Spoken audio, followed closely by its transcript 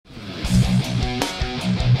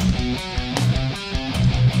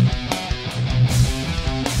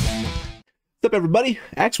up, everybody?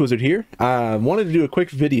 Axe Wizard here. I wanted to do a quick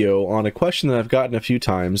video on a question that I've gotten a few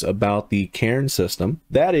times about the Cairn system.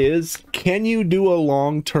 That is, can you do a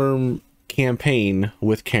long-term campaign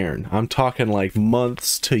with Cairn? I'm talking like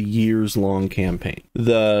months to years long campaign.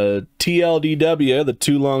 The TLDW, the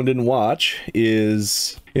too long didn't watch,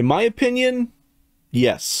 is, in my opinion,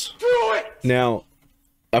 yes. Do it! Now,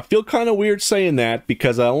 I feel kind of weird saying that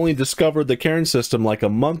because I only discovered the Cairn system like a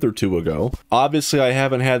month or two ago. Obviously, I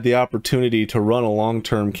haven't had the opportunity to run a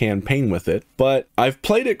long-term campaign with it, but I've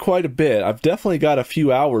played it quite a bit. I've definitely got a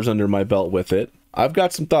few hours under my belt with it. I've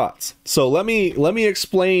got some thoughts. So let me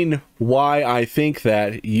explain why I think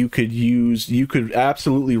that you could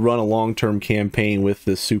absolutely run a long-term campaign with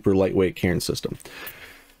this super lightweight Cairn system.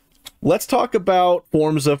 Let's talk about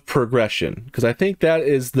forms of progression, because I think that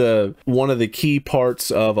is one of the key parts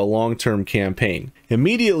of a long-term campaign.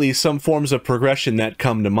 Immediately, some forms of progression that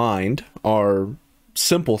come to mind are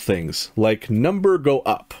simple things, like number go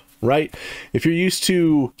up, right? If you're used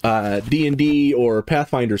to D&D or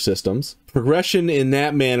Pathfinder systems, progression in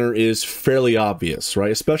that manner is fairly obvious,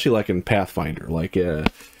 right? Especially like in Pathfinder, like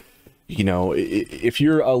you know, if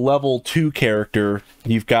you're a level 2 character,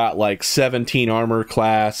 you've got like 17 armor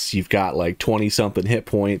class, you've got like 20 something hit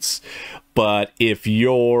points. But if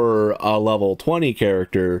you're a level 20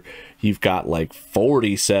 character, you've got like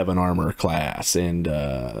 47 armor class and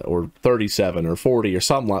or 37 or 40 or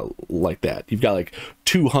something like that. You've got like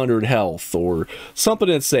 200 health or something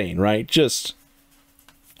insane, right? Just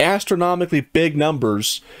astronomically big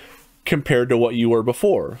numbers compared to what you were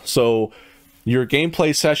before. So your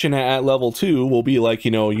gameplay session at level 2 will be like,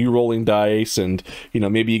 you know, you rolling dice and, you know,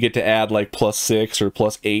 maybe you get to add like +6 or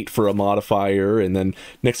 +8 for a modifier. And then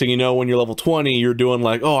next thing you know, when you're level 20, you're doing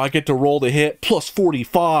like, oh, I get to roll the hit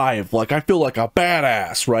 +45. Like, I feel like a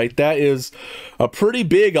badass, right? That is a pretty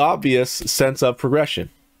big, obvious sense of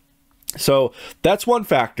progression. So that's one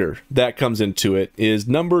factor that comes into it, is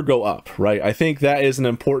number go up, right? I think that is an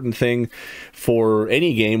important thing for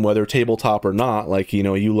any game, whether tabletop or not. Like, you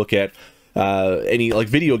know, you look at any like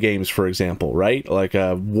video games, for example, right? Like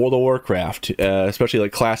World of Warcraft, especially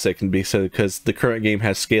like classic, and because the current game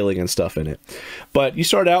has scaling and stuff in it. But you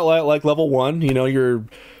start out like level 1, you know,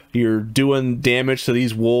 you're doing damage to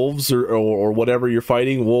these wolves or whatever you're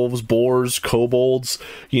fighting, wolves, boars, kobolds.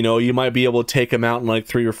 You know, you might be able to take them out in like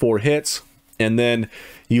 3 or 4 hits, and then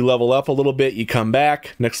you level up a little bit, you come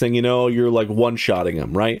back, next thing you know, you're like one-shotting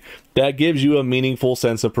them, right? That gives you a meaningful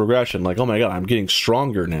sense of progression, like, oh my god, I'm getting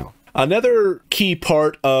stronger now. Another key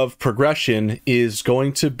part of progression is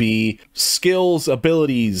going to be skills,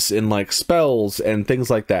 abilities, and like spells and things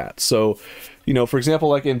like that. So, you know, for example,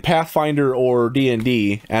 like in Pathfinder or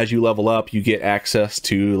D&D, as you level up, you get access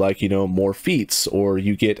to, like, you know, more feats, or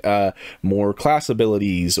you get more class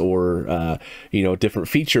abilities, or you know, different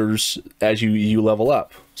features as you level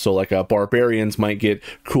up. So like barbarians might get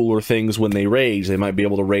cooler things when they rage. They might be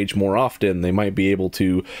able to rage more often. They might be able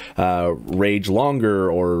to rage longer,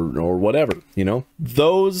 or whatever, you know.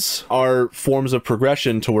 Those are forms of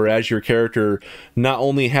progression to where as your character not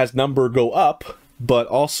only has number go up, but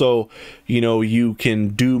also, you know, you can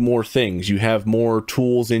do more things. You have more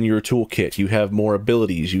tools in your toolkit. You have more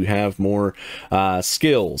abilities. You have more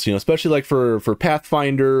skills, you know, especially like for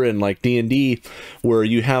Pathfinder and like D&D, where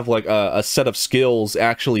you have like a set of skills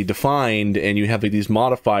actually defined, and you have like these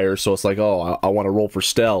modifiers. So it's like, oh, I want to roll for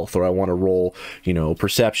stealth, or I want to roll, you know,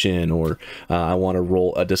 perception, or I want to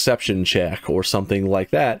roll a deception check or something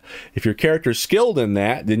like that. If your character's skilled in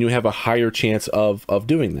that, then you have a higher chance of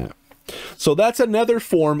doing that. So that's another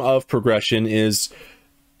form of progression, is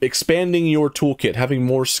expanding your toolkit, having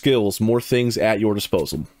more skills, more things at your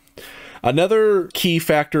disposal. Another key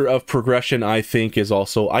factor of progression, I think, is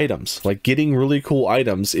also items. Like, getting really cool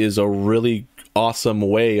items is a really awesome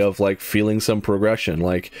way of like feeling some progression.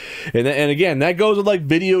 Like, and again, that goes with like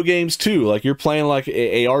video games too. Like, you're playing like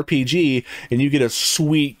a RPG and you get a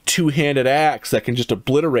sweet two-handed axe that can just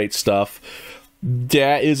obliterate stuff.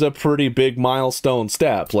 That is a pretty big milestone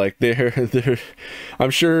step. Like, I'm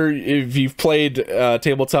sure if you've played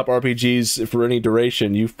tabletop RPGs for any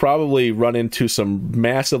duration, you've probably run into some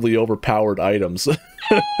massively overpowered items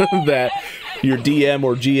that your DM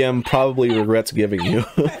or GM probably regrets giving you.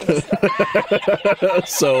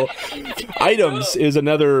 So items is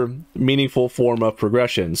another meaningful form of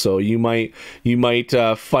progression. So you might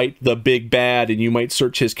fight the big bad, and you might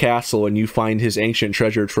search his castle and you find his ancient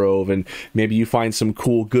treasure trove, and maybe you find some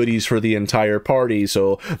cool goodies for the entire party.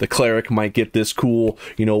 So the cleric might get this cool,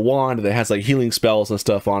 you know, wand that has like healing spells and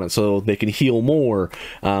stuff on it, so they can heal more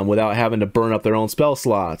without having to burn up their own spell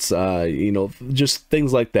slots. You know, just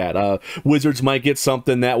things like that. Wizards wizards might get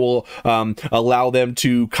something that will allow them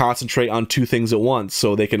to concentrate on 2 things at once,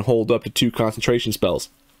 so they can hold up to 2 concentration spells.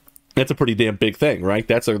 That's a pretty damn big thing, right?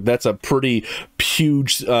 That's a pretty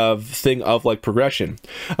huge thing of like progression.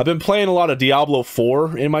 I've been playing a lot of Diablo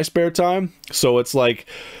 4 in my spare time, so it's like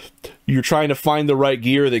you're trying to find the right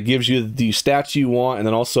gear that gives you the stats you want, and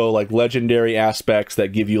then also like legendary aspects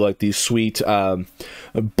that give you like these sweet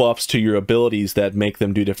buffs to your abilities that make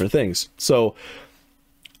them do different things. So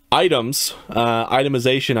items,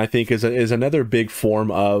 itemization, I think, is another big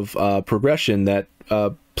form of progression that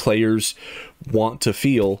players want to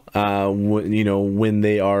feel when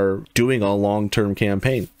they are doing a long-term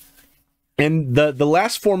campaign. And the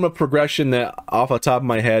last form of progression that off the top of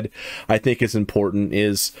my head I think is important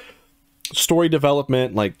is story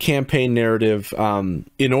development, like campaign narrative.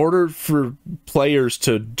 In order for players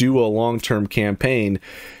to do a long-term campaign,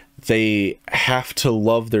 they have to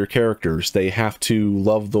love their characters. They have to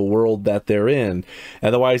love the world that they're in.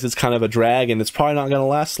 Otherwise, it's kind of a drag, and it's probably not going to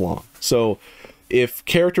last long. So if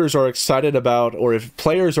characters are excited about, or if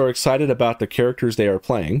players are excited about the characters they are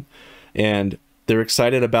playing, and they're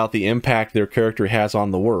excited about the impact their character has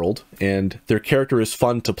on the world, and their character is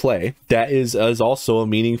fun to play, that is also a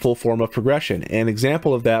meaningful form of progression. An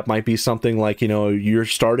example of that might be something like, you're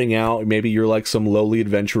starting out, maybe you're like some lowly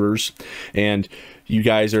adventurers, and you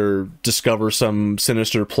guys discover some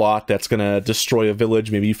sinister plot that's going to destroy a village.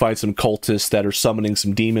 Maybe you find some cultists that are summoning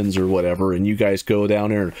some demons or whatever, and you guys go down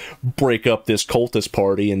there and break up this cultist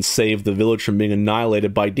party and save the village from being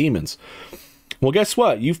annihilated by demons. Well, guess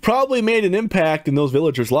what? You've probably made an impact in those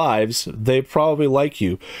villagers' lives. They probably like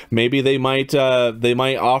you. Maybe they might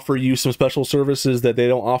offer you some special services that they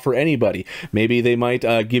don't offer anybody. Maybe they might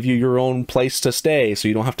give you your own place to stay, so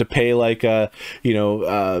you don't have to pay like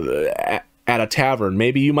at a tavern.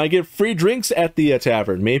 Maybe you might get free drinks at the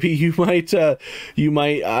tavern. Maybe you might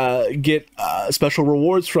get special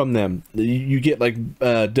rewards from them. You get like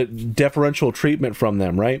deferential treatment from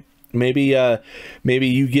them, right? Maybe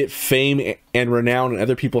you get fame and renown, and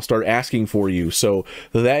other people start asking for you. So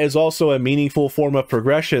that is also a meaningful form of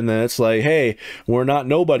progression. That it's like, hey, we're not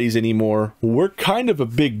nobodies anymore. We're kind of a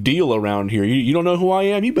big deal around here. You don't know who I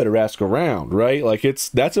am? You better ask around, right? Like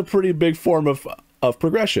that's a pretty big form of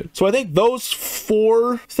progression. So I think those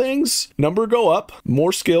 4 things: number go up,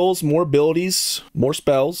 more skills, more abilities, more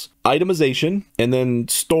spells, itemization, and then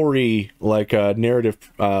story, like narrative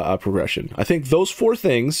progression. I think those 4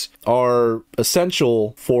 things are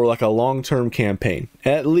essential for like a long-term campaign,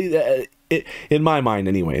 at least in my mind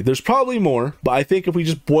anyway. There's probably more, but I think if we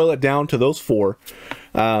just boil it down to those 4,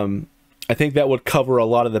 I think that would cover a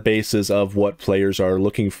lot of the bases of what players are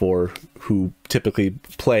looking for who typically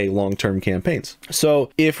play long-term campaigns.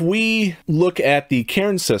 So if we look at the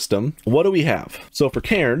Cairn system, what do we have? So for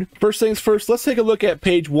Cairn, first things first, let's take a look at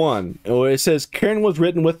page 1, where it says Cairn was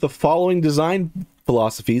written with the following design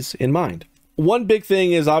philosophies in mind. One big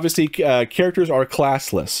thing is obviously characters are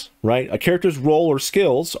classless, right? A character's role or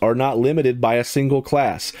skills are not limited by a single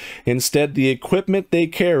class. Instead, the equipment they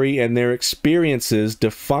carry and their experiences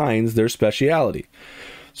defines their speciality.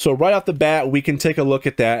 So right off the bat, we can take a look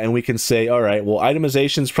at that and we can say, all right, well,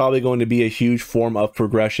 itemization is probably going to be a huge form of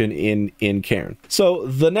progression in Cairn. So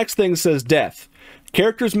the next thing says death.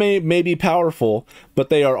 Characters may be powerful, but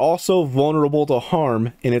they are also vulnerable to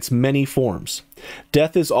harm in its many forms.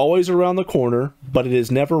 Death is always around the corner, but it is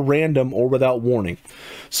never random or without warning.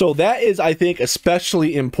 So that is, I think,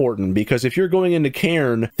 especially important, because if you're going into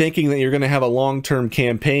Cairn thinking that you're going to have a long-term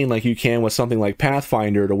campaign like you can with something like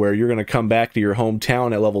Pathfinder, to where you're going to come back to your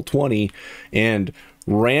hometown at level 20 and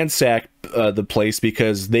ransack the place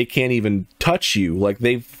because they can't even touch you, like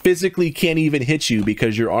they physically can't even hit you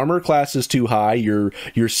because your armor class is too high, your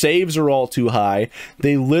saves are all too high,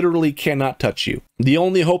 they literally cannot touch you. The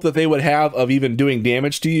only hope that they would have of even doing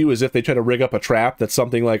damage to you is if they try to rig up a trap that's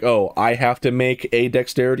something like, oh, I have to make a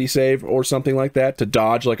dexterity save or something like that to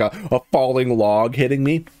dodge like a falling log hitting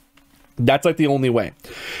me. That's like the only way.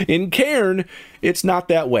 In Cairn, it's not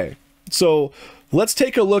that way. So let's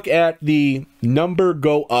take a look at the number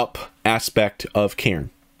go up aspect of Cairn.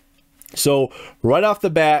 So right off the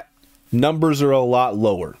bat, numbers are a lot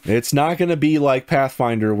lower. It's not going to be like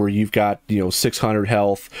Pathfinder where you've got, 600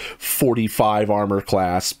 health, 45 armor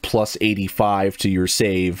class, plus 85 to your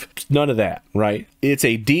save. None of that, right? It's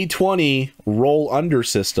a D20 roll under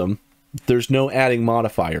system. There's no adding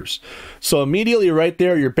modifiers. So immediately right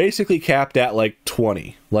there, you're basically capped at like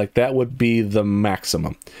 20. Like that would be the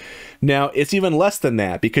maximum. Now, it's even less than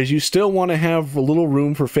that because you still want to have a little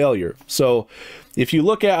room for failure. So if you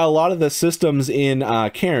look at a lot of the systems in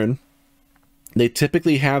Cairn, they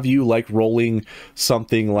typically have you like rolling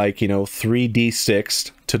something like, you know,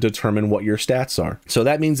 3d6 to determine what your stats are. So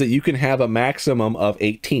that means that you can have a maximum of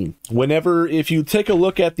 18. Whenever, if you take a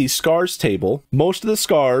look at the scars table, most of the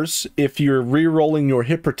scars, if you're re-rolling your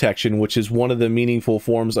hit protection, which is one of the meaningful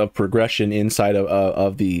forms of progression inside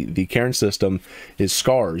of the Cairn system, is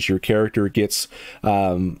scars. Your character gets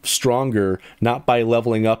stronger, not by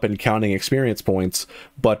leveling up and counting experience points,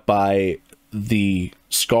 but by the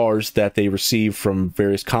scars that they receive from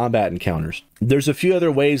various combat encounters. There's a few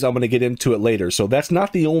other ways, I'm going to get into it later. So that's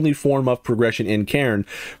not the only form of progression in Cairn,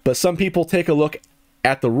 but some people take a look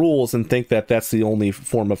at the rules and think that that's the only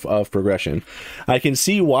form of progression. I can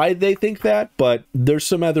see why they think that, but there's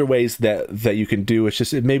some other ways that you can do. It's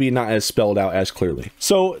just maybe not as spelled out as clearly.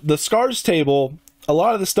 So the scars table, a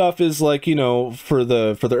lot of the stuff is like, you know, for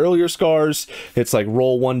the earlier scars, it's like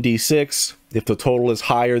roll 1d6. If the total is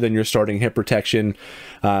higher than your starting hit protection,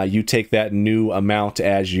 you take that new amount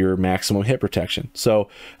as your maximum hit protection. So,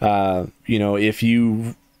 you know, if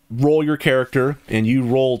you roll your character and you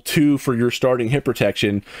roll 2 for your starting hit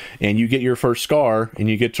protection and you get your first scar and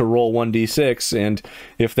you get to roll 1d6, and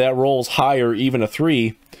if that rolls higher, even a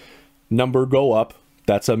 3, number go up.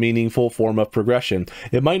 That's a meaningful form of progression.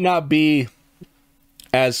 It might not be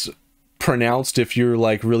as pronounced if you're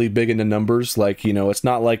like really big into numbers, like, you know, it's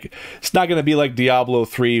not going to be like Diablo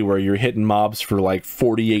 3 where you're hitting mobs for like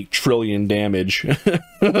 48 trillion damage.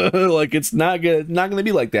 Like, it's not gonna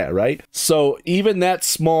be like that, right? So even that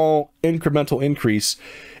small incremental increase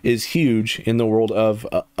is huge in the world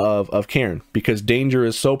of Cairn, because danger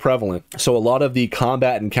is so prevalent. So a lot of the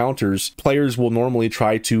combat encounters, players will normally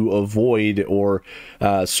try to avoid or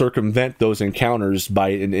circumvent those encounters by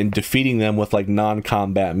in defeating them with like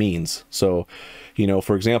non-combat means. So, you know,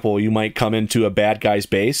 for example, you might come into a bad guy's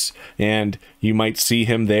base and you might see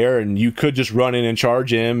him there, and you could just run in and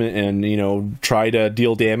charge him and, you know, try to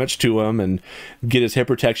deal damage to him and get his hit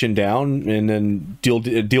protection down, and then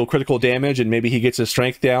deal critical damage, and maybe he gets his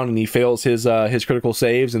strength down and he fails his critical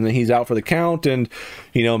saves, and then he's out for the count. And,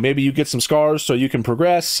 you know, maybe you get some scars so you can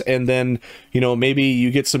progress, and then, you know, maybe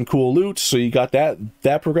you get some cool loot, so you got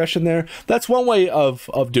that progression there. That's one way of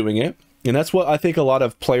doing it. And that's what I think a lot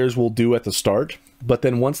of players will do at the start. But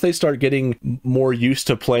then once they start getting more used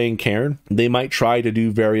to playing Cairn, they might try to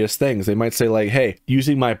do various things. They might say like, hey,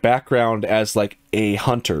 using my background as like a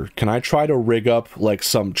hunter, can I try to rig up like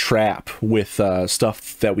some trap with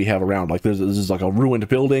stuff that we have around? Like this is like a ruined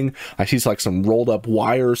building. I see like some rolled up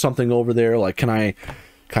wire or something over there. Like, can I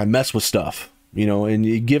mess with stuff? You know,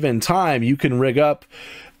 in given time, you can rig up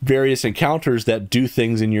various encounters that do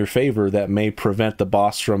things in your favor that may prevent the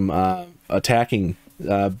boss from attacking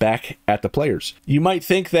back at the players. You might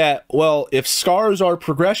think that, well, if scars are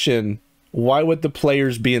progression, why would the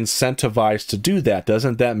players be incentivized to do that?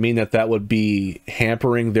 Doesn't that mean that would be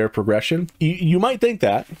hampering their progression? You might think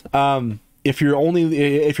that if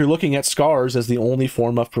you're looking at scars as the only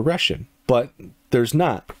form of progression, but there's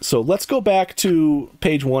not. So let's go back to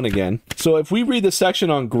page 1 again. So if we read the section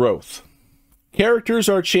on growth, characters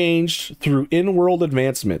are changed through in-world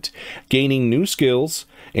advancement, gaining new skills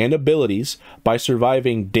and abilities by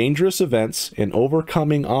surviving dangerous events and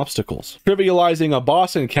overcoming obstacles. Trivializing a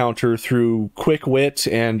boss encounter through quick wit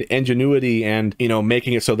and ingenuity and, you know,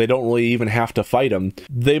 making it so they don't really even have to fight them.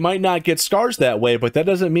 They might not get scars that way, but that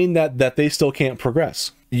doesn't mean that they still can't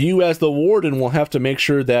progress. You as the warden will have to make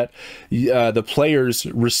sure that the players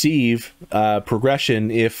receive progression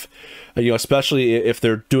if, you know, especially if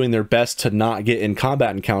they're doing their best to not get in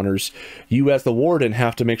combat encounters. You as the warden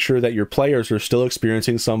have to make sure that your players are still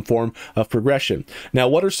experiencing some form of progression. Now,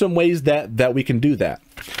 what are some ways that we can do that?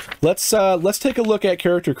 Let's take a look at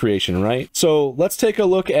character creation, right? So let's take a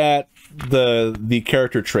look at the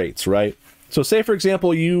character traits, right? So say, for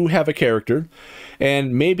example, you have a character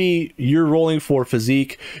and maybe you're rolling for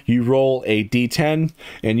physique, you roll a d10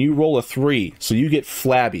 and you roll a 3, so you get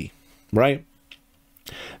flabby, right?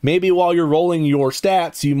 Maybe while you're rolling your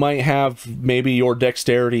stats, you might have, maybe your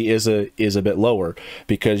dexterity is a bit lower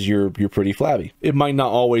because you're pretty flabby. It might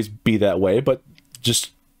not always be that way, but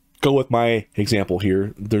just go with my example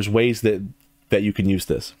here. There's ways that you can use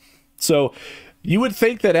this. So you would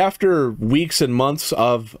think that after weeks and months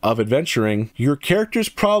of adventuring, your character's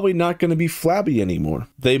probably not going to be flabby anymore.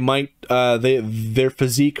 They might, their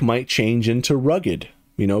physique might change into rugged,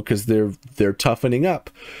 you know, because they're toughening up.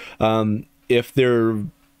 If they're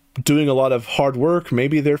doing a lot of hard work,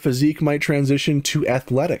 maybe their physique might transition to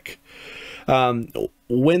athletic.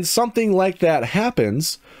 When something like that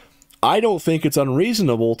happens, I don't think it's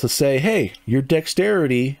unreasonable to say, hey, your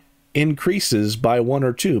dexterity increases by 1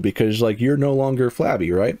 or 2 because like you're no longer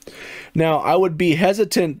flabby, right? Now I would be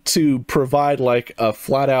hesitant to provide like a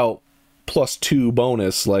flat out +2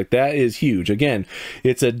 bonus. Like that is huge. Again,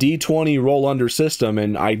 it's a D20 roll under system,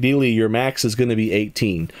 and ideally your max is going to be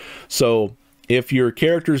 18. So if your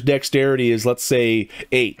character's dexterity is, let's say,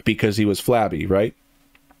 8 because he was flabby, right?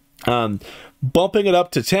 Bumping it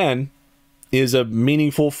up to 10 is a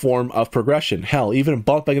meaningful form of progression. Hell, even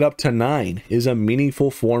bumping it up to 9 is a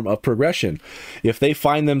meaningful form of progression. If they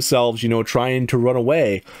find themselves, you know, trying to run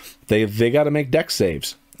away, they got to make dex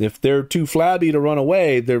saves. If they're too flabby to run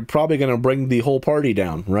away, they're probably going to bring the whole party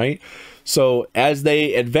down, right? So as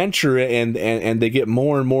they adventure and they get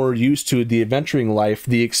more and more used to the adventuring life,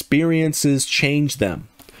 the experiences change them.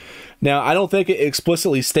 Now, I don't think it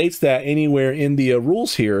explicitly states that anywhere in the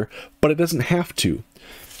rules here, but it doesn't have to.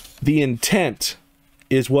 The intent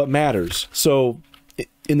is what matters. So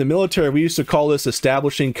in the military, we used to call this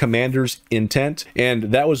establishing commander's intent, and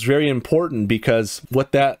that was very important because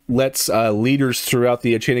what that lets leaders throughout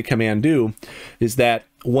the chain of command do is that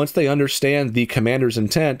once they understand the commander's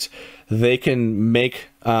intent, they can make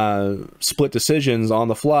split decisions on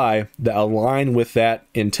the fly that align with that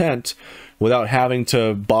intent without having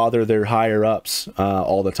to bother their higher ups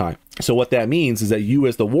all the time. So what that means is that you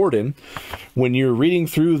as the warden, when you're reading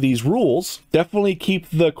through these rules, definitely keep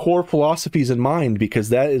the core philosophies in mind, because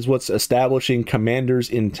that is what's establishing commander's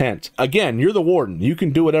intent. Again, you're the warden. You can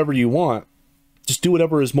do whatever you want. Just do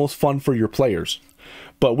whatever is most fun for your players.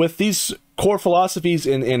 But with these core philosophies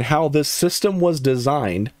and how this system was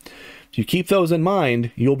designed, if you keep those in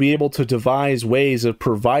mind, you'll be able to devise ways of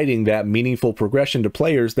providing that meaningful progression to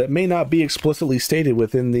players that may not be explicitly stated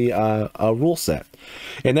within the rule set.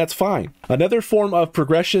 And that's fine. Another form of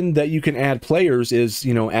progression that you can add players is,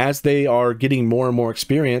 you know, as they are getting more and more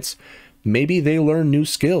experience, maybe they learn new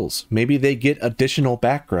skills. Maybe they get additional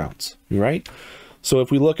backgrounds, right? So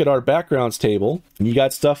if we look at our backgrounds table, you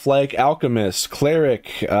got stuff like alchemist,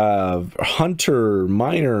 cleric, hunter,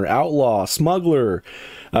 miner, outlaw, smuggler,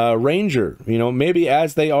 ranger. You know, maybe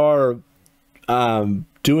as they are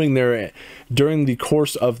during the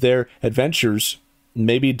course of their adventures,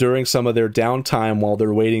 maybe during some of their downtime while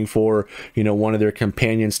they're waiting for, you know, one of their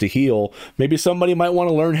companions to heal, maybe somebody might want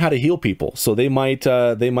to learn how to heal people. So they might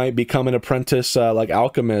become an apprentice like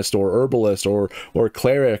alchemist or herbalist or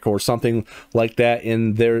cleric or something like that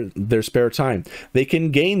in their spare time. They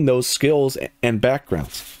can gain those skills and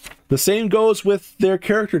backgrounds. The same goes with their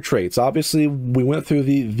character traits. Obviously, we went through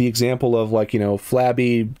the example of, like, you know,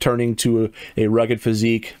 flabby turning to a rugged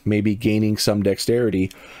physique, maybe gaining some dexterity.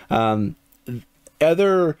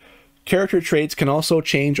 Other character traits can also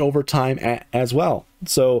change over time as well.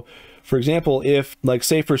 So, for example, if, like,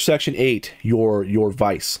 say for section 8, your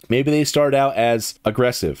vice, maybe they start out as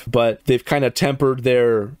aggressive, but they've kind of tempered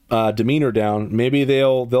their demeanor down. Maybe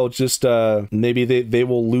they'll just maybe they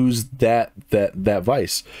will lose that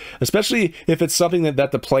vice, especially if it's something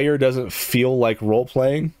that the player doesn't feel like role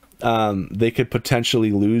playing. They could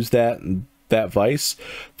potentially lose that vice.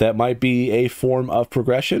 That might be a form of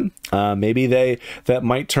progression. Maybe that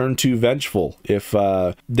might turn to vengeful. If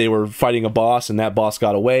they were fighting a boss and that boss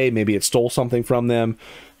got away, maybe it stole something from them,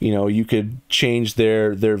 you know, you could change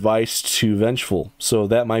their vice to vengeful. So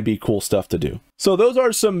that might be cool stuff to do. So those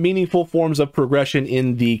are some meaningful forms of progression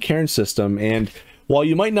in the Cairn system, and while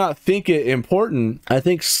you might not think it important, I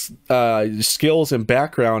think skills and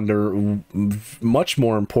background are much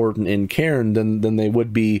more important in Cairn than they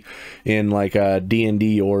would be in, like,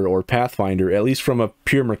 D&D or Pathfinder, at least from a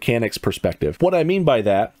pure mechanics perspective. What I mean by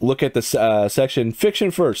that, look at the section Fiction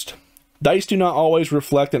First. Dice do not always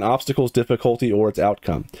reflect an obstacle's difficulty or its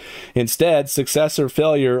outcome. Instead, success or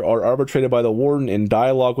failure are arbitrated by the warden in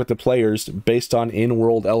dialogue with the players based on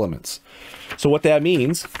in-world elements. So what that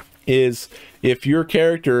means is, if your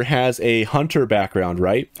character has a hunter background,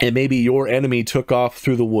 right, and maybe your enemy took off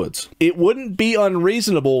through the woods, it wouldn't be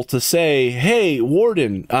unreasonable to say, hey,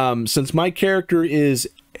 warden, since my character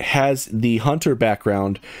has the hunter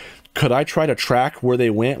background, could I try to track where they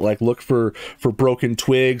went? Like, look for broken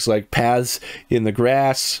twigs, like paths in the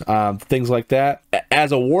grass, things like that.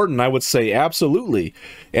 As a warden, I would say absolutely.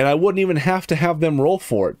 And I wouldn't even have to have them roll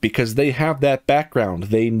for it, because they have that background.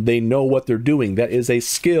 They know what they're doing. That is a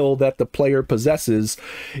skill that the player possesses.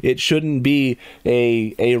 It shouldn't be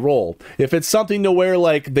a roll. If it's something to where,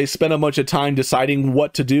 like, they spend a bunch of time deciding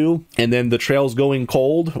what to do and then the trail's going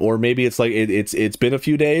cold, or maybe it's like it's been a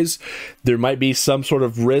few days, there might be some sort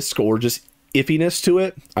of risk or just iffiness to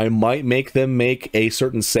it. I might make them make a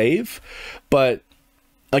certain save, but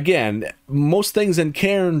again, most things in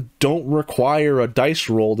Cairn don't require a dice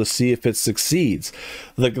roll to see if it succeeds.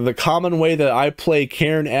 The common way that I play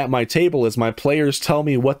Cairn at my table is my players tell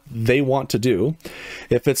me what they want to do.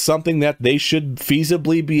 If it's something that they should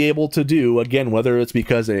feasibly be able to do, again, whether it's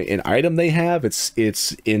because an item they have,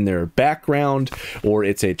 it's in their background, or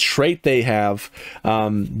it's a trait they have,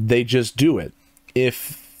 they just do it.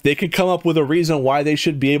 If they could come up with a reason why they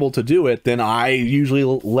should be able to do it, then I usually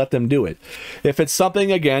let them do it. If it's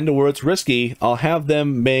something, again, to where it's risky, I'll have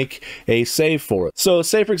them make a save for it. So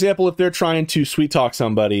say, for example, if they're trying to sweet talk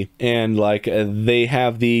somebody and like they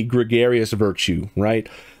have the gregarious virtue, right?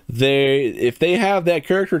 If they have that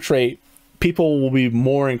character trait, people will be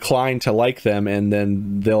more inclined to like them, and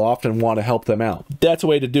then they'll often want to help them out. That's a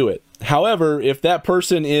way to do it. However, if that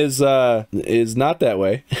person is not that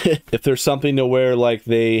way, if there's something to where like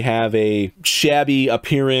they have a shabby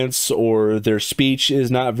appearance or their speech is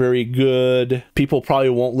not very good, people probably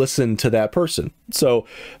won't listen to that person. So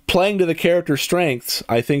playing to the character's strengths,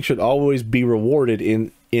 I think, should always be rewarded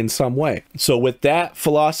in some way. So with that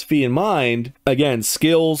philosophy in mind, again,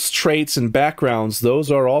 skills, traits, and backgrounds, those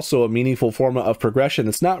are also a meaningful form of progression.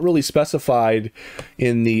 It's not really specified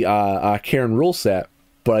in the Cairn rule set,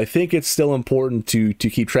 but I think it's still important to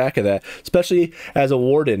keep track of that, especially as a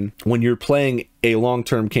warden when you're playing a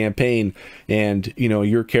long-term campaign and, you know,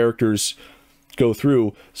 your characters go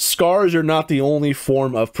through. Scars are not the only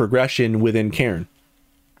form of progression within Cairn.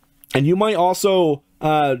 And you might also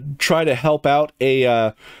try to help out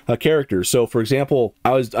a character. So for example,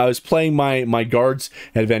 I was playing my guards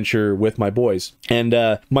adventure with my boys,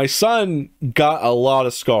 and my son got a lot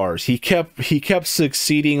of scars. He kept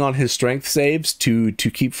succeeding on his strength saves to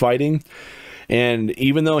keep fighting, and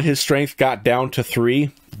even though his strength got down to 3,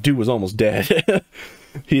 dude was almost dead.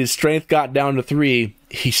 His strength got down to 3.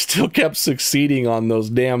 He still kept succeeding on those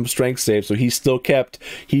damn strength saves, so he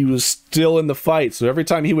was still in the fight. So every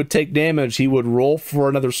time he would take damage, he would roll for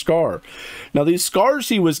another scar. Now these scars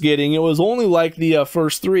he was getting, it was only like the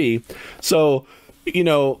first 3. So, you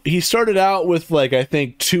know, he started out with like, I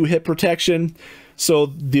think 2 hit protection. So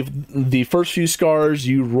the first few scars,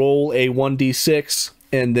 you roll a 1d6,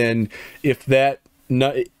 and then if that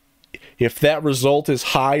result is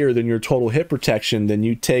higher than your total hit protection, then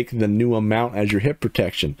you take the new amount as your hit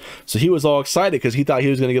protection. So he was all excited because he thought he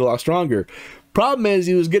was going to get a lot stronger. Problem is,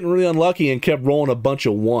 he was getting really unlucky and kept rolling a bunch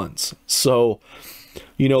of 1s. So,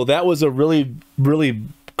 you know, that was a really, really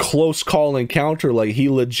close call encounter. Like, he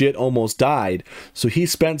legit almost died. So he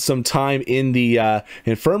spent some time in the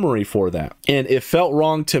infirmary for that. And it felt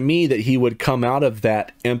wrong to me that he would come out of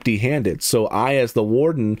that empty-handed. So I, as the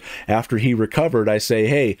warden, after he recovered, I say,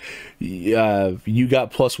 hey, you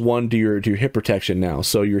got +1 to your hit protection now.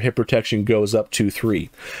 So your hit protection goes up to 3.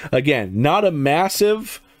 Again, not a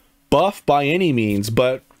massive buff by any means,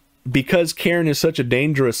 but because Cairn is such a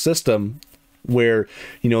dangerous system, where,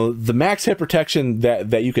 you know, the max hit protection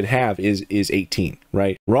that you could have is 18,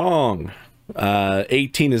 right? Wrong.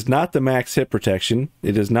 18 is not the max hit protection.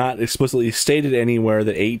 It is not explicitly stated anywhere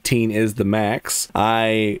that 18 is the max.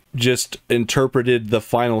 I just interpreted the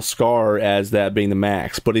final scar as that being the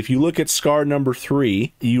max. But if you look at scar number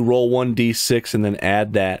 3, you roll 1d6 and then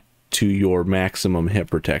add that to your maximum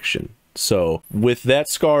hit protection. So with that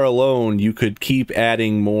scar alone, you could keep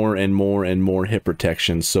adding more and more and more hit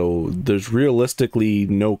protection. So there's realistically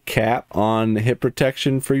no cap on hit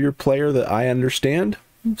protection for your player that I understand.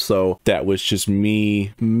 So that was just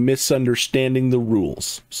me misunderstanding the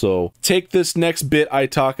rules. So take this next bit I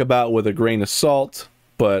talk about with a grain of salt,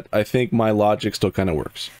 but I think my logic still kind of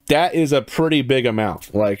works. That is a pretty big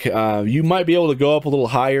amount. Like, you might be able to go up a little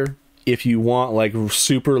higher if you want, like,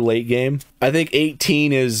 super late game. I think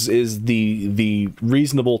 18 is the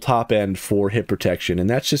reasonable top end for hit protection, and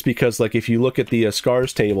that's just because, like, if you look at the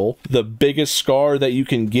scars table, the biggest scar that you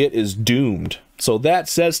can get is doomed. So that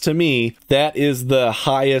says to me that is the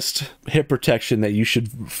highest hit protection that you should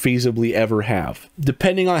feasibly ever have.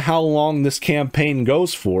 Depending on how long this campaign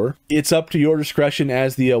goes for, it's up to your discretion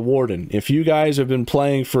as the warden. If you guys have been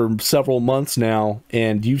playing for several months now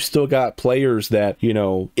and you've still got players that, you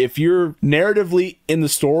know, if you're narratively in the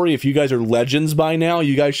story, if you guys are legends by now,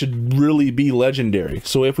 you guys should really be legendary.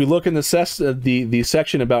 So if we look in the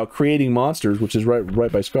section about creating monsters, which is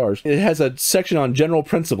right by scars, it has a section on general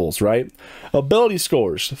principles, right? Ability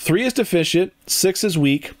scores. 3 is deficient, 6 is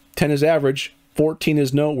weak, 10 is average, 14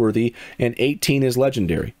 is noteworthy, and 18 is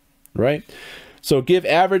legendary, right? So give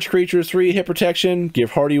average creatures 3 hit protection,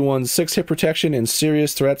 give hardy ones 6 hit protection, and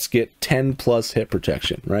serious threats get 10 plus hit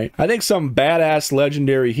protection, right? I think some badass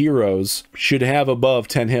legendary heroes should have above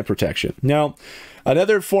 10 hit protection. Now,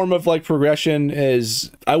 another form of like progression is,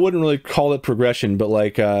 I wouldn't really call it progression, but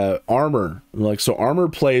like armor. Like, so armor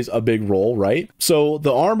plays a big role, right? So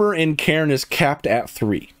the armor in Cairn is capped at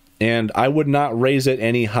 3. And I would not raise it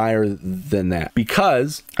any higher than that,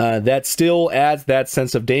 because that still adds that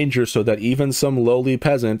sense of danger, so that even some lowly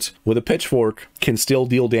peasant with a pitchfork can still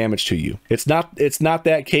deal damage to you. It's not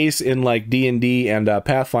that case in like D&D and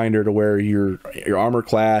Pathfinder, to where your armor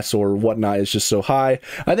class or whatnot is just so high.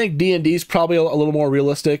 I think D&D is probably a little more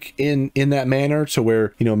realistic in that manner, to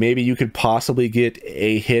where, you know, maybe you could possibly get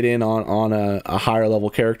a hit in on a higher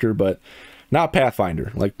level character, but not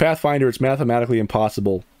Pathfinder. Like Pathfinder, it's mathematically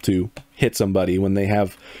impossible to hit somebody when they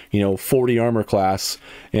have, you know, 40 armor class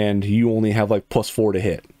and you only have like +4 to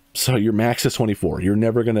hit. So your max is 24. You're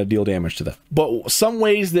never going to deal damage to them. But some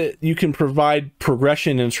ways that you can provide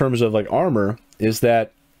progression in terms of like armor is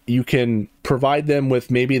that you can provide them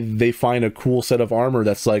with, maybe they find a cool set of armor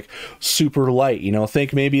that's like super light. You know,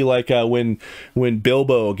 think maybe like when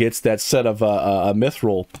Bilbo gets that set of a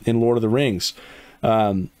mithril in Lord of the Rings.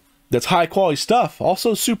 That's high quality stuff,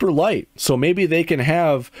 also super light. So maybe they can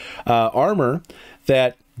have armor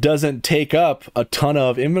that doesn't take up a ton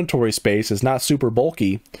of inventory space, is not super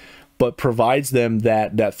bulky, but provides them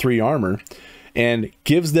that 3 armor and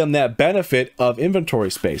gives them that benefit of inventory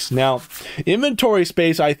space. Now, inventory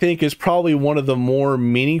space, I think, is probably one of the more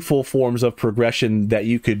meaningful forms of progression that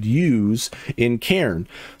you could use in Cairn.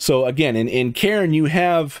 So again, in Cairn, you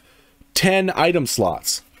have 10 item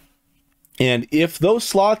slots. And if those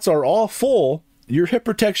slots are all full, your hit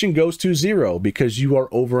protection goes to 0 because you are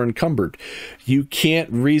over encumbered. You can't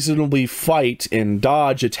reasonably fight and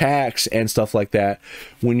dodge attacks and stuff like that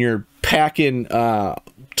when you're packing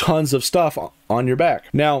tons of stuff on your back.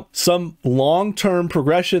 Now, some long-term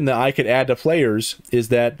progression that I could add to players is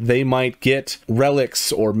that they might get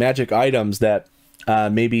relics or magic items that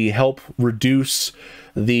maybe help reduce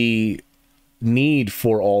the need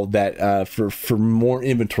for all that, for more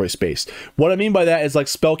inventory space. What I mean by that is, like,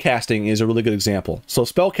 spell casting is a really good example. So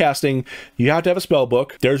spell casting, you have to have a spell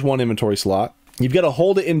book. There's 1 inventory slot. You've got to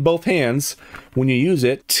hold it in both hands when you use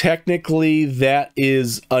it. Technically, that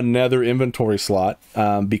is another inventory slot,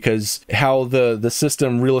 because how the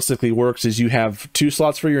system realistically works is you have 2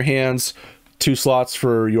 slots for your hands, 2 slots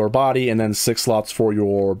for your body, and then 6 slots for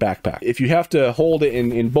your backpack. If you have to hold it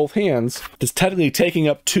in both hands, it's technically taking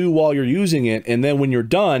up 2 while you're using it, and then when you're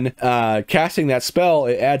done casting that spell,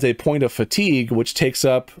 it adds a point of fatigue, which takes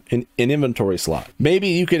up an inventory slot. Maybe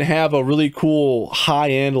you can have a really cool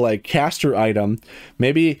high-end like caster item.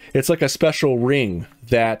 Maybe it's like a special ring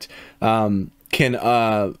that can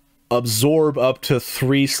absorb up to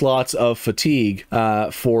 3 slots of fatigue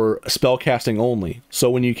for spell casting only. So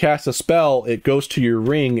when you cast a spell, it goes to your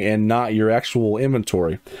ring and not your actual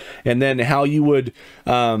inventory. And then how you would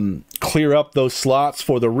clear up those slots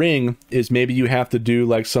for the ring is maybe you have to do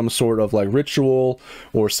like some sort of like ritual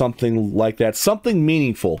or something like that, something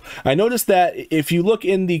meaningful. I noticed that if you look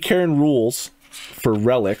in the Cairn rules for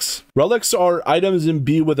relics, relics are items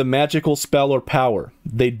imbued with a magical spell or power.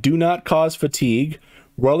 They do not cause fatigue.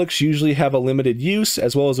 Relics usually have a limited use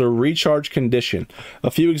as well as a recharge condition.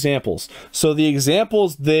 A few examples. So the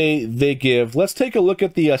examples they give, let's take a look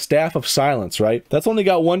at the Staff of Silence, right? That's only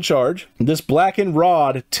got 1 charge. This blackened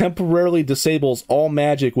rod temporarily disables all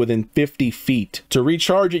magic within 50 feet. To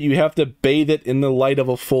recharge it, you have to bathe it in the light of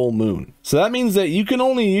a full moon. So that means that you can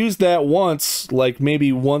only use that once, like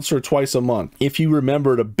maybe once or twice a month, if you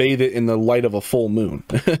remember to bathe it in the light of a full moon.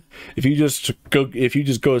 If you just go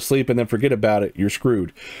to sleep and then forget about it, you're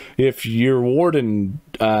screwed. If your warden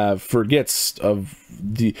forgets of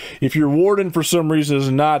the, if your warden for some reason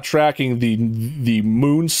is not tracking the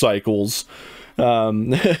moon cycles,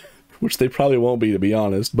 which they probably won't be, to be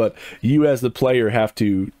honest, but you as the player have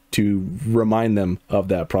to remind them of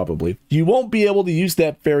that probably. You won't be able to use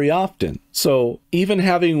that very often. So even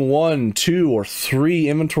having 1, 2, or 3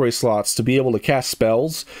 inventory slots to be able to cast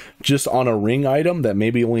spells just on a ring item that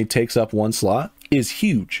maybe only takes up 1 slot is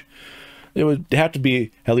huge. It would have to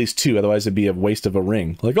be at least 2, otherwise it'd be a waste of a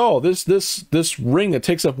ring. Like, oh, this ring that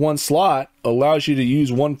takes up 1 slot allows you to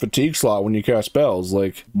use 1 fatigue slot when you cast spells.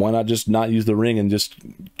 Like, why not just not use the ring and just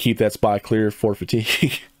keep that spot clear for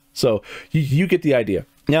fatigue? So you get the idea.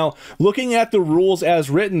 Now, looking at the rules as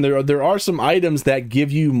written, there are some items that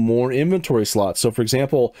give you more inventory slots. So, for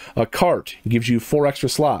example, a cart gives you 4 extra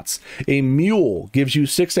slots. A mule gives you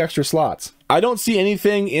 6 extra slots. I don't see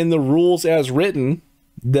anything in the rules as written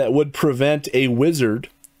that would prevent a wizard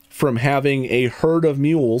from having a herd of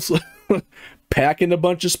mules packing a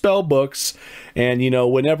bunch of spell books, and, you know,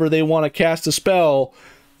 whenever they want to cast a spell,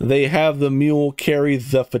 they have the mule carry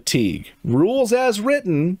the fatigue. Rules as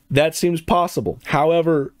written, that seems possible.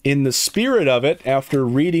 However, in the spirit of it, after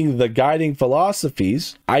reading the guiding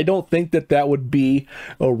philosophies, I don't think that that would be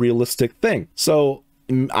a realistic thing. So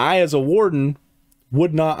I, as a warden,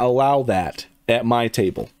 would not allow that at my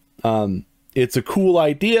table. It's a cool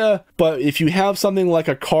idea, but if you have something like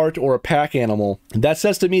a cart or a pack animal, that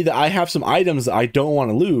says to me that I have some items that I don't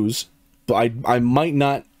want to lose, but I might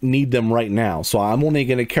not need them right now. So I'm only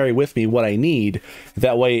going to carry with me what I need.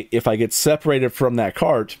 That way, if I get separated from that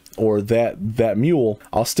cart or that mule,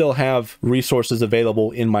 I'll still have resources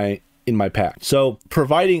available in my pack. So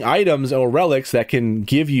providing items or relics that can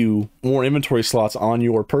give you more inventory slots on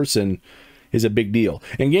your person is a big deal.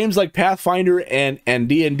 In games like Pathfinder and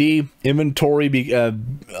D&D, inventory, a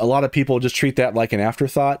lot of people just treat that like an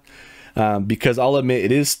afterthought, because I'll admit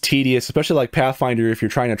it is tedious, especially like Pathfinder if you're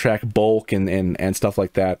trying to track bulk and stuff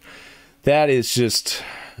like that. That is just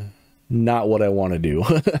not what I want to do.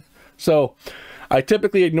 So I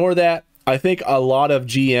typically ignore that. I think a lot of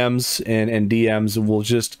GMs and DMs will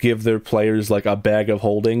just give their players like a bag of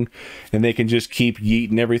holding, and they can just keep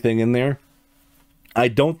yeeting everything in there. I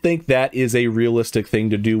don't think that is a realistic thing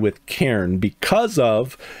to do with Cairn because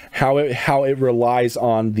of how it relies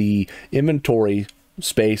on the inventory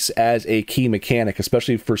space as a key mechanic,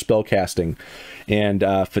 especially for spellcasting and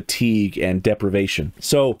fatigue and deprivation.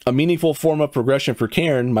 So a meaningful form of progression for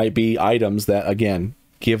Cairn might be items that, again,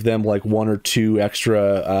 give them like 1 or 2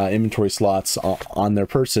 extra inventory slots on their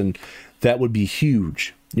person. That would be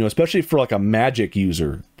huge. You know, especially for like a magic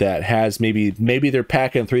user that has maybe they're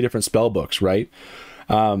packing 3 different spell books, right?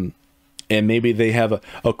 And maybe they have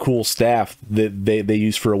a cool staff that they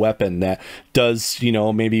use for a weapon that does, you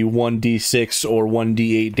know, maybe 1d6 or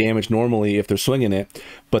 1d8 damage normally if they're swinging it,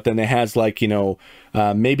 but then it has like, you know,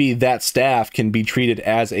 maybe that staff can be treated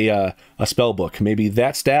as a spell book. Maybe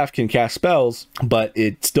that staff can cast spells, but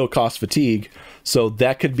it still costs fatigue. So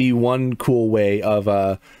that could be one cool way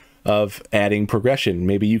of adding progression.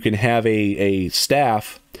 Maybe you can have a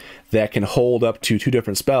staff that can hold up to 2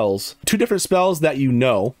 different spells that you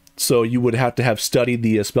know, so you would have to have studied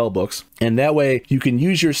the spell books, and that way you can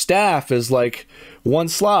use your staff as like 1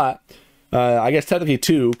 slot, I guess technically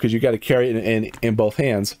 2 because you got to carry it in both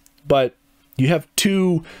hands, but you have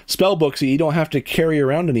 2 spell books that you don't have to carry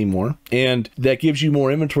around anymore, and that gives you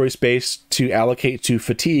more inventory space to allocate to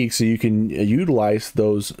fatigue so you can utilize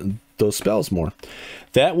those spells more.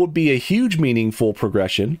 That would be a huge meaningful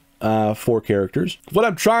progression for characters. What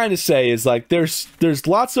I'm trying to say is like there's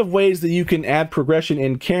lots of ways that you can add progression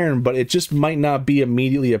in Cairn, but it just might not be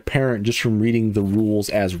immediately apparent just from reading the rules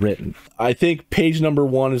as written. I think page number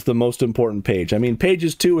 1 is the most important page. I mean,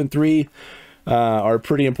 pages 2 and 3 are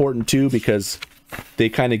pretty important too, because they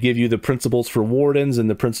kind of give you the principles for wardens and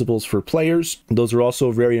the principles for players. Those are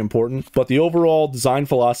also very important, but the overall design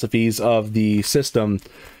philosophies of the system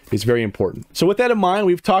is very important. So with that in mind,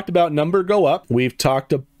 we've talked about number go up. We've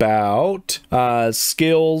talked about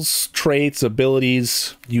skills, traits,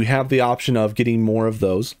 abilities. You have the option of getting more of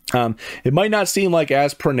those. It might not seem like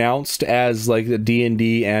as pronounced as like the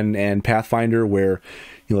D&D and Pathfinder, where,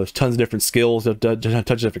 you know, there's tons of different skills, tons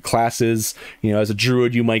of different classes. You know, as a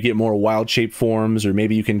druid, you might get more wild shape forms, or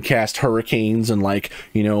maybe you can cast hurricanes and like,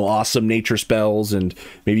 you know, awesome nature spells, and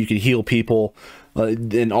maybe you can heal people.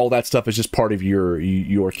 And all that stuff is just part of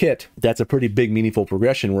your kit. That's a pretty big, meaningful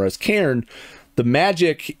progression. Whereas Cairn, the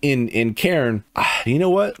magic in Cairn, you know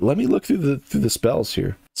what? Let me look through the spells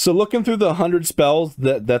here. So looking through the 100 spells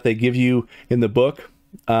that they give you in the book,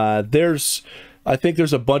 I think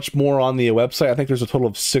there's a bunch more on the website. I think there's a total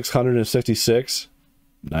of 666.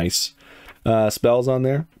 Nice. Spells on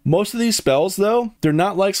there. Most of these spells, though, they're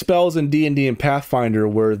not like spells in D&D and Pathfinder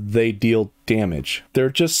where they deal damage. They're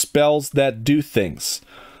just spells that do things.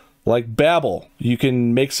 Like babble. You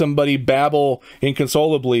can make somebody babble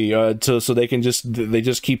inconsolably so they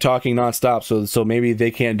just keep talking nonstop. So maybe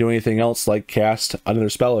they can't do anything else like cast another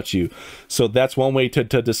spell at you. So that's one way to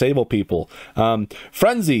disable people.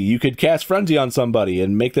 Frenzy. You could cast Frenzy on somebody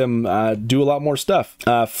and make them do a lot more stuff.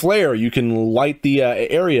 Flare. You can light the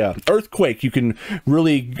area. Earthquake. You can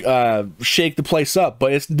really shake the place up.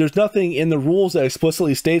 But there's nothing in the rules that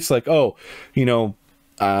explicitly states like, oh, you know,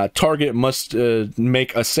 target must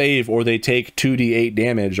make a save or they take 2d8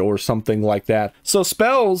 damage or something like that. So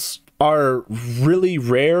spells are really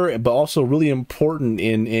rare, but also really important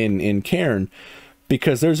in Cairn,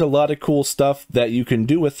 because there's a lot of cool stuff that you can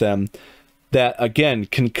do with them that, again,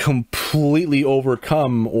 can completely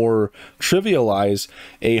overcome or trivialize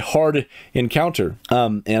a hard encounter.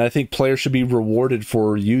 And I think players should be rewarded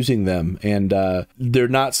for using them. And they're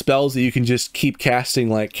not spells that you can just keep casting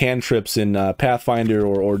like cantrips in Pathfinder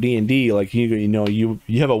or D&D. Like, you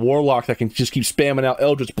have a warlock that can just keep spamming out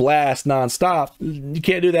Eldritch Blast nonstop. You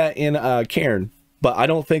can't do that in Cairn. But I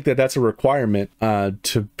don't think that that's a requirement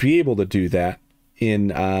to be able to do that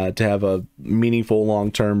to have a meaningful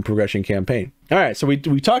long-term progression campaign. All right, so we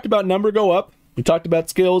talked about number go up. We talked about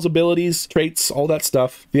skills, abilities, traits, all that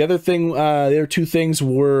stuff. The other thing, there are two things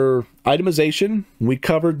were itemization. We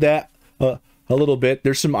covered that a little bit.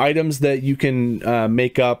 There's some items that you can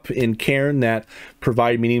make up in Cairn that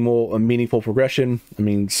provide meaningful progression. I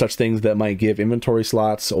mean, such things that might give inventory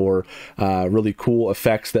slots or really cool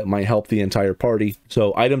effects that might help the entire party.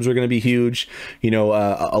 So items are going to be huge. You know,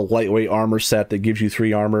 a lightweight armor set that gives you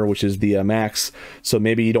 3 armor, which is the max. So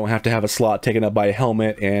maybe you don't have to have a slot taken up by a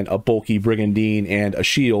helmet and a bulky brigandine and a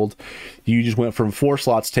shield. You just went from 4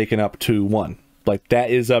 slots taken up to 1. Like, that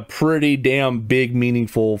is a pretty damn big,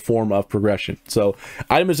 meaningful form of progression. So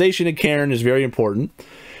itemization in Cairn is very important.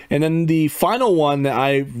 And then the final one that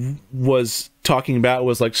I was talking about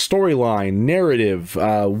was like storyline, narrative,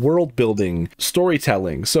 world building,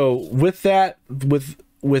 storytelling. So with that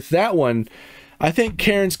one, I think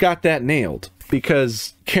Cairn's got that nailed,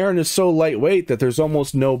 because Cairn is so lightweight that there's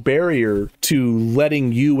almost no barrier to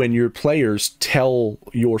letting you and your players tell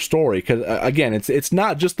your story. Because again, it's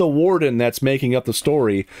not just the warden that's making up the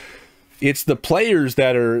story. It's the players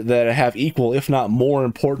that have equal, if not more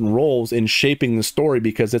important roles in shaping the story,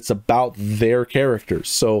 because it's about their characters.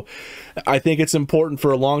 So I think it's important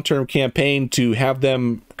for a long-term campaign to have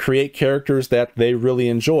them create characters that they really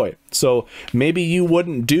enjoy. So maybe you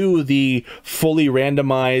wouldn't do the fully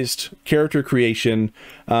randomized character creation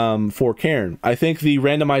for Cairn. I think the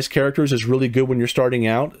randomized characters is really good when you're starting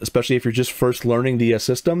out, especially if you're just first learning the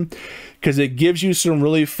system, because it gives you some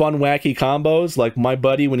really fun, wacky combos. Like my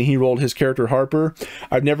buddy, when he rolled his character Harper,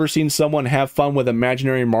 I've never seen someone have fun with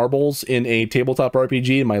imaginary marbles in a tabletop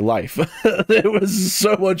RPG in my life. It was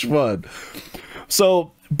so much fun.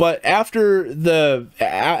 So, but after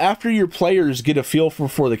your players get a feel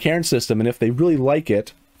for the Cairn system, and if they really like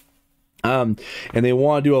it, and they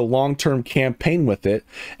want to do a long-term campaign with it,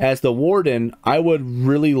 as the warden, I would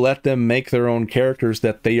really let them make their own characters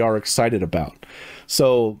that they are excited about.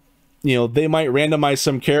 So, you know, they might randomize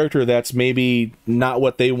some character that's maybe not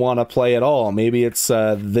what they want to play at all. Maybe it's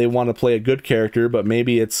they want to play a good character, but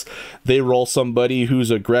maybe it's they roll somebody who's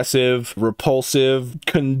aggressive, repulsive,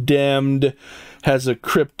 condemned, has a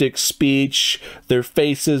cryptic speech, their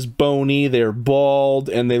face is bony, they're bald,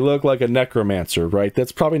 and they look like a necromancer, right?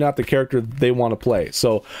 That's probably not the character they want to play.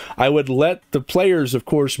 So I would let the players, of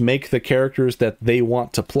course, make the characters that they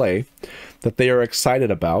want to play, that they are excited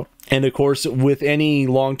about. And of course, with any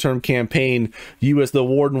long-term campaign, you as the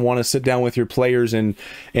warden want to sit down with your players and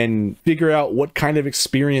figure out what kind of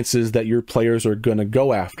experiences that your players are going to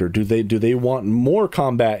go after. Do they want more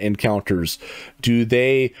combat encounters? Do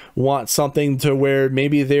they want something to where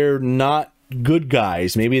maybe they're not good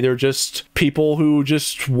guys, maybe they're just people who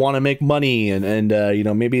just want to make money, and you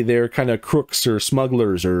know, maybe they're kind of crooks or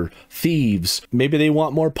smugglers or thieves. Maybe they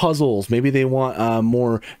want more puzzles, maybe they want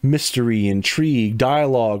more mystery, intrigue,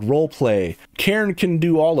 dialogue, role play. Cairn can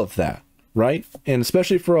do all of that, right? And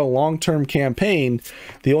especially for a long-term campaign,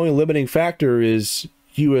 the only limiting factor is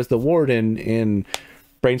you as the warden in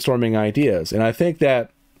brainstorming ideas. And I think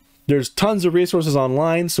that there's tons of resources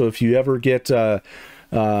online, so if you ever get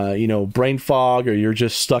you know, brain fog, or you're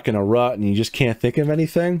just stuck in a rut and you just can't think of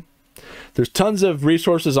anything, there's tons of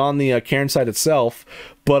resources on the Cairn site itself.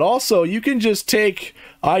 But also you can just take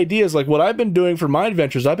ideas like what I've been doing for my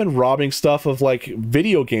adventures. I've been robbing stuff of like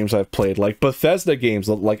video games I've played, like Bethesda games,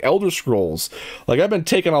 like Elder Scrolls. Like I've been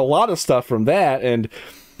taking a lot of stuff from that, and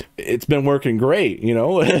it's been working great, you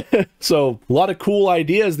know. So a lot of cool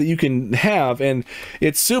ideas that you can have, and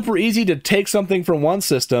it's super easy to take something from one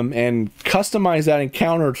system and customize that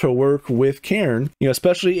encounter to work with Cairn, you know,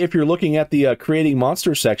 especially if you're looking at the creating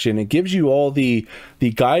monsters section. It gives you all the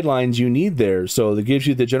guidelines you need there. So it gives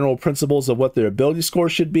you the general principles of what their ability score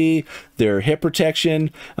should be, their hit protection.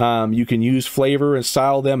 You can use flavor and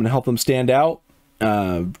style them and help them stand out.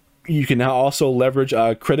 You can now also leverage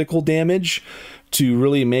critical damage to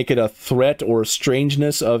really make it a threat or a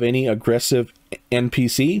strangeness of any aggressive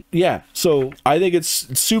NPC. Yeah, so I think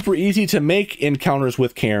it's super easy to make encounters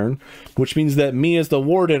with Cairn, which means that me as the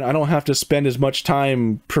warden, I don't have to spend as much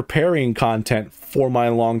time preparing content for my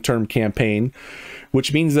long-term campaign,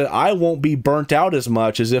 which means that I won't be burnt out as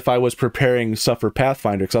much as if I was preparing stuff for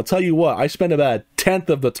Pathfinder. Because I'll tell you what, I spend about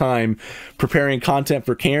tenth of the time preparing content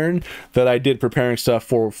for Cairn that I did preparing stuff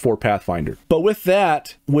for Pathfinder. But with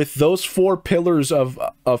that, with those 4 pillars of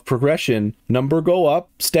progression, number go up,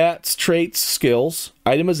 stats, traits, skills,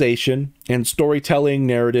 itemization, and storytelling,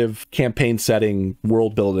 narrative, campaign setting,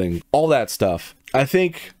 world building, all that stuff. I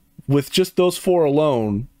think with just those 4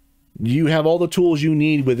 alone, you have all the tools you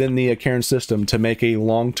need within the Cairn system to make a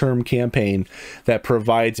long-term campaign that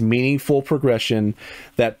provides meaningful progression,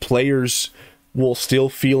 that players will still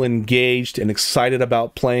feel engaged and excited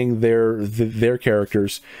about playing their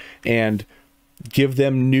characters, and give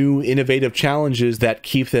them new innovative challenges that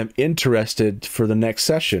keep them interested for the next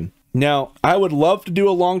session. Now, I would love to do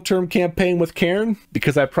a long-term campaign with Cairn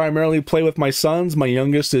because I primarily play with my sons. My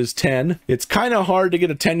youngest is 10. It's kind of hard to get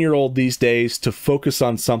a 10-year-old these days to focus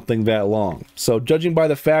on something that long. So judging by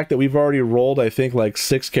the fact that we've already rolled, I think, like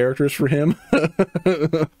 6 characters for him,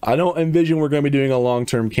 I don't envision we're going to be doing a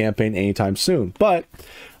long-term campaign anytime soon. But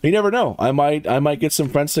you never know. I might get some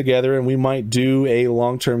friends together and we might do a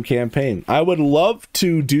long-term campaign. I would love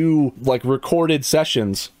to do like recorded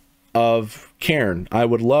sessions of Cairn. I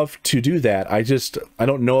would love to do that. I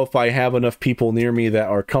don't know if I have enough people near me that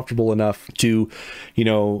are comfortable enough to, you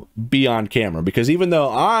know, be on camera, because even though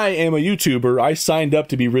I am a YouTuber, I signed up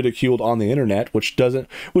to be ridiculed on the internet, which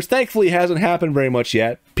thankfully hasn't happened very much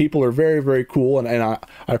yet. People are very, very cool, and I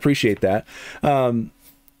appreciate that.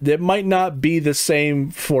 That might not be the same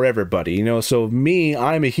for everybody, you know. So me,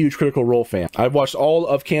 I'm a huge Critical Role fan. I've watched all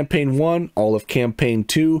of Campaign 1, all of Campaign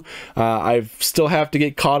 2. I still have to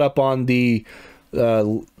get caught up on the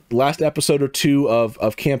last episode or 2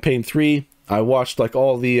 of Campaign 3. I watched like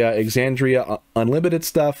all the Exandria Unlimited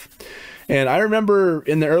stuff. And I remember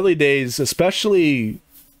in the early days, especially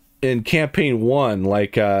in Campaign 1,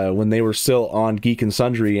 like when they were still on Geek and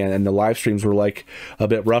Sundry and the live streams were like a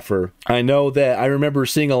bit rougher, I know that I remember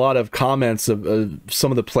seeing a lot of comments of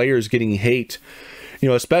some of the players getting hate, you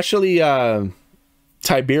know, especially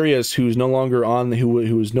Tiberius, who's no longer on, who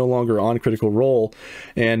is no longer on Critical Role,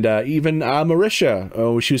 and even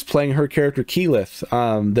Marisha, she was playing her character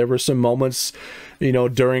Keyleth. There were some moments, you know,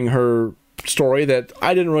 during her story that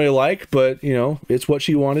I didn't really like, but you know, it's what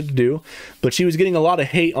she wanted to do. But she was getting a lot of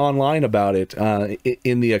hate online about it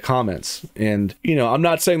in the comments. And you know, I'm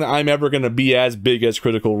not saying that I'm ever going to be as big as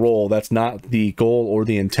Critical Role. That's not the goal or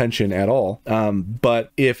the intention at all.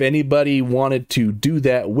 But if anybody wanted to do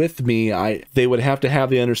that with me, they would have to have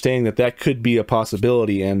the understanding that that could be a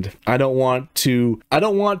possibility. And I don't want to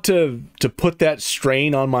put that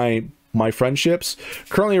strain on my friendships.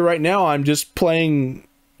 Currently right now, I'm just playing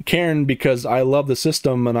Cairn because I love the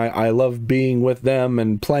system and I love being with them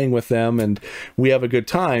and playing with them, and we have a good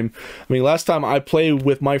time. I mean, last time I played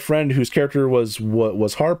with my friend whose character was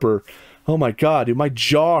Harper, oh my god, dude, my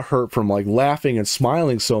jaw hurt from like laughing and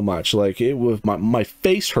smiling so much. Like it was, my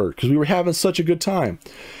face hurt because we were having such a good time.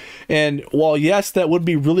 And while yes, that would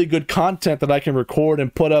be really good content that I can record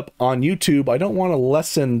and put up on YouTube, I don't want to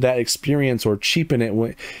lessen that experience or cheapen it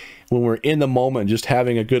when we're in the moment just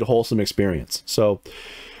having a good wholesome experience. So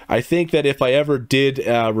I think that if I ever did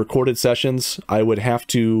recorded sessions, I would have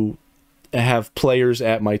to have players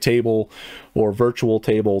at my table or virtual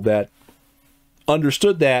table that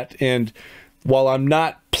understood that. And while I'm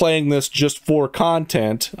not playing this just for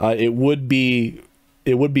content, it would be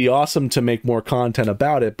awesome to make more content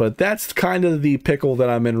about it. But that's kind of the pickle that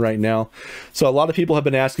I'm in right now. So a lot of people have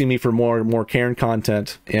been asking me for more Cairn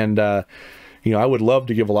content, and you know, I would love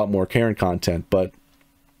to give a lot more Cairn content, but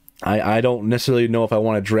I don't necessarily know if I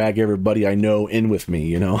want to drag everybody I know in with me,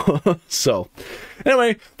 you know. So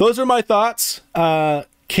anyway, those are my thoughts.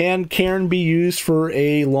 Can Cairn be used for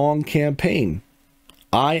a long campaign?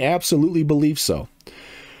 I absolutely believe so.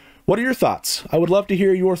 What are your thoughts? I would love to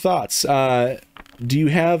hear your thoughts. Do you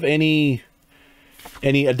have any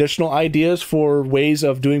additional ideas for ways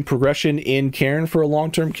of doing progression in Cairn for a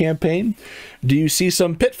long-term campaign? Do you see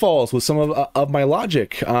some pitfalls with some of my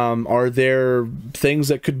logic? Are there things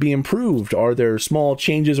that could be improved? Are there small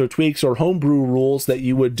changes or tweaks or homebrew rules that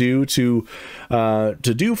you would do to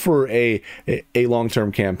do for a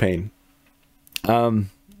long-term campaign?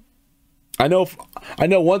 I know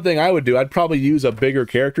one thing I would do. I'd probably use a bigger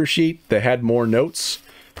character sheet that had more notes,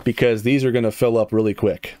 because these are going to fill up really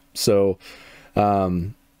quick. So I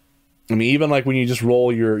mean, even like when you just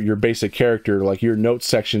roll your basic character, like your notes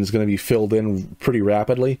section is going to be filled in pretty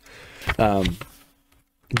rapidly.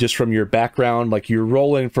 Just from your background, like you're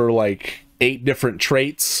rolling for like 8 different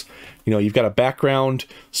traits. You know, you've got a background,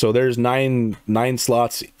 so there's nine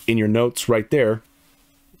slots in your notes right there.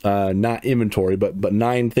 not inventory, but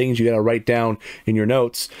 9 things you got to write down in your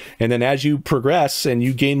notes. And then as you progress and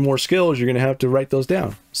you gain more skills, you're going to have to write those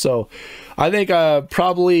down. So I think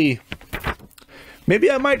probably, maybe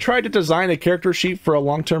I might try to design a character sheet for a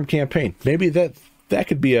long-term campaign. Maybe that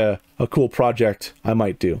could be a cool project I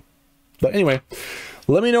might do. But anyway,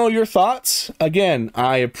 let me know your thoughts. Again,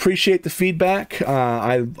 I appreciate the feedback.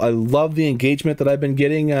 I love the engagement that I've been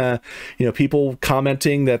getting. You know, people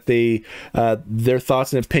commenting that their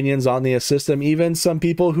thoughts and opinions on the system. Even some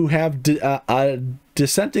people who have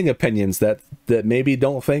dissenting opinions that maybe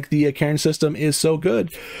don't think the Cairn system is so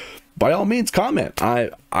good. By all means, comment.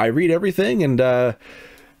 I read everything, and I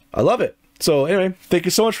love it. So anyway, thank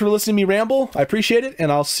you so much for listening to me ramble. I appreciate it,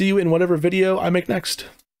 and I'll see you in whatever video I make next.